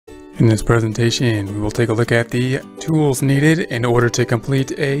In this presentation, we will take a look at the tools needed in order to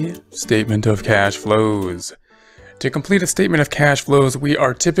complete a statement of cash flows. To complete a statement of cash flows, we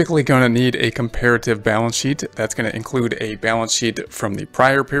are typically going to need a comparative balance sheet. That's going to include a balance sheet from the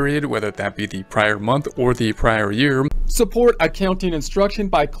prior period, whether that be the prior month or the prior year. Support accounting instruction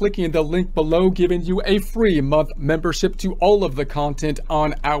by clicking the link below, giving you a free month membership to all of the content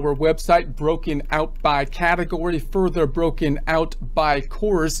on our website, broken out by category, further broken out by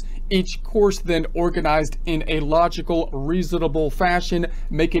course. Each course then organized in a logical, reasonable fashion,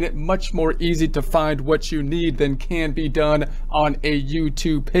 making it much more easy to find what you need than can be done on a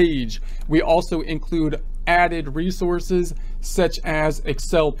YouTube page. We also include added resources such as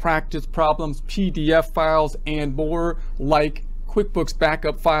Excel practice problems, PDF files, and more, like QuickBooks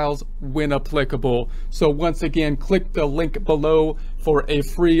backup files when applicable. So once again, click the link below for a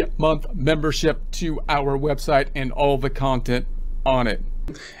free month membership to our website and all the content on it.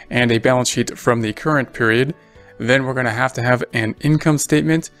 And a balance sheet from the current period. Then we're going to have an income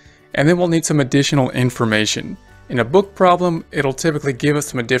statement, and then we'll need some additional information. In a book problem, it'll typically give us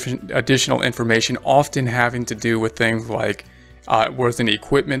some additional information, often having to do with things like were there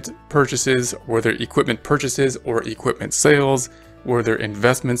equipment purchases, or equipment sales, were there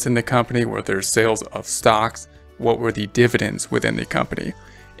investments in the company, were there sales of stocks, what were the dividends within the company.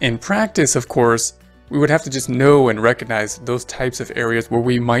 In practice, of course, we would have to just know and recognize those types of areas where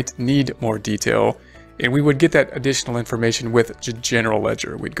we might need more detail, and we would get that additional information with general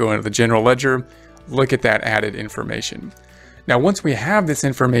ledger. We'd go into the general ledger, look at that added information. Now, once we have this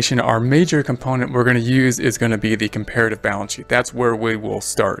information, our major component we're going to use is going to be the comparative balance sheet. That's where we will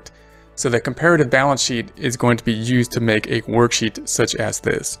start. So the comparative balance sheet is going to be used to make a worksheet such as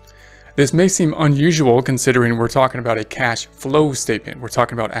this. This may seem unusual considering we're talking about a cash flow statement. We're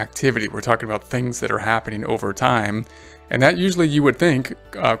talking about activity. We're talking about things that are happening over time. And that usually you would think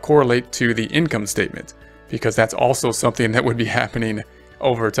correlate to the income statement, because that's also something that would be happening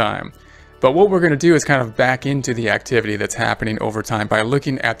over time. But what we're going to do is kind of back into the activity that's happening over time by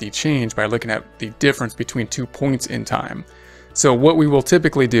looking at the change, by looking at the difference between 2 points in time. So what we will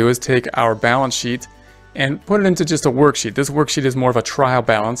typically do is take our balance sheet and put it into just a worksheet. This worksheet is more of a trial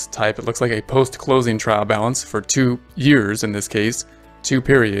balance type. It looks like a post-closing trial balance for 2 years, in this case, 2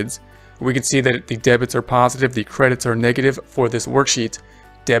 periods. We can see that the debits are positive, the credits are negative. For this worksheet,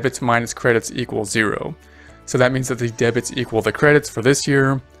 debits minus credits equals 0. So that means that the debits equal the credits for this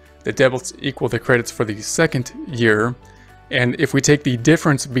year, the debits equal the credits for the second year, and if we take the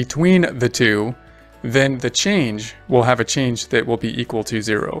difference between the two, then the change will have a change that will be equal to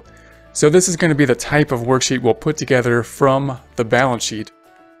 0. So this is going to be the type of worksheet we'll put together from the balance sheet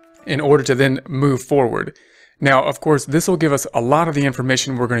in order to then move forward. Now, of course, this will give us a lot of the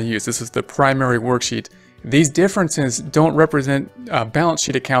information we're going to use. This is the primary worksheet. These differences don't represent balance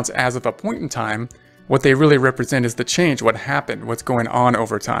sheet accounts as of a point in time. What they really represent is the change, what happened, what's going on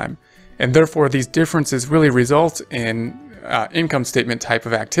over time. And therefore, these differences really result in income statement type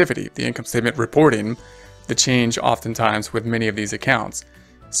of activity, the income statement reporting the change oftentimes with many of these accounts.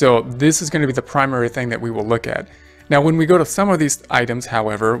 So this is going to be the primary thing that we will look at. Now, when we go to some of these items,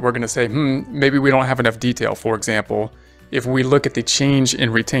 however, we're going to say, maybe we don't have enough detail. For example, if we look at the change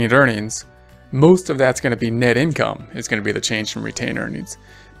in retained earnings, most of that's going to be net income. It's going to be the change in retained earnings.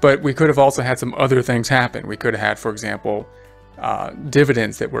 But we could have also had some other things happen. We could have had, for example,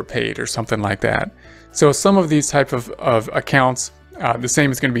 dividends that were paid or something like that. So some of these type of accounts, the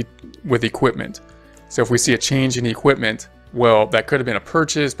same is going to be with equipment. So if we see a change in equipment, well, that could have been a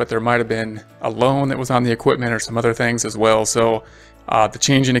purchase, but there might have been a loan that was on the equipment or some other things as well. So the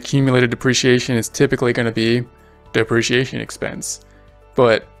change in accumulated depreciation is typically going to be depreciation expense.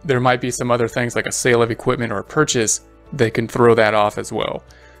 But there might be some other things like a sale of equipment or a purchase that can throw that off as well.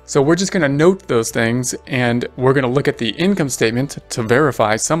 So we're just going to note those things, and we're going to look at the income statement to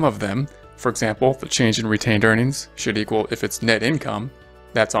verify some of them. For example, the change in retained earnings should equal, if it's net income,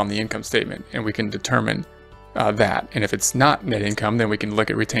 that's on the income statement, and we can determine that. And if it's not net income, then we can look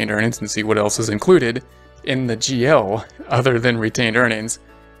at retained earnings and see what else is included in the GL other than retained earnings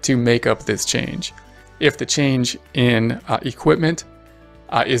to make up this change. If the change in equipment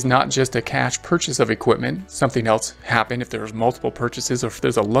is not just a cash purchase of equipment, something else happened, if there's multiple purchases or if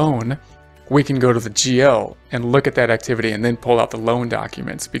there's a loan, we can go to the GL and look at that activity and then pull out the loan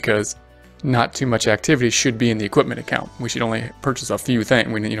documents, because not too much activity should be in the equipment account. We should only purchase a few things.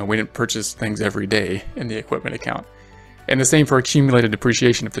 We didn't purchase things every day in the equipment account. And the same for accumulated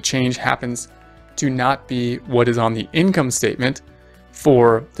depreciation. If the change happens to not be what is on the income statement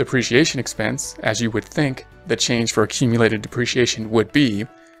for depreciation expense, as you would think the change for accumulated depreciation would be,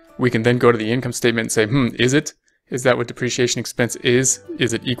 we can then go to the income statement and say, is it? Is that what depreciation expense is?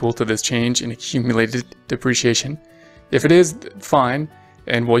 Is it equal to this change in accumulated depreciation? If it is, fine,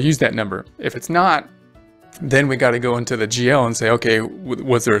 and we'll use that number. If it's not, then we got to go into the GL and say, okay,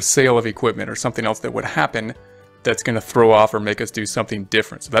 was there a sale of equipment or something else that would happen that's going to throw off or make us do something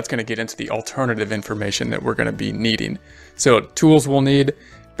different? So that's going to get into the alternative information that we're going to be needing. So tools we'll need: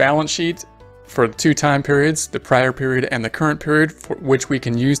 balance sheet for the 2 time periods, the prior period and the current period, for which we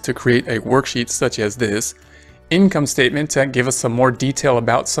can use to create a worksheet such as this. Income statement to give us some more detail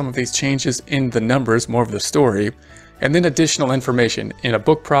about some of these changes in the numbers, more of the story. And then additional information. In a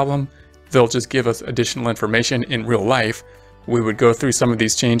book problem, they'll just give us additional information. In real life, we would go through some of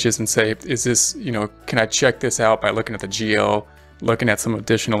these changes and say, is this, can I check this out by looking at the GL, looking at some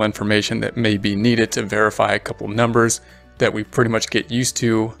additional information that may be needed to verify a couple numbers that we pretty much get used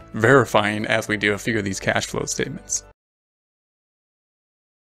to verifying as we do a few of these cash flow statements.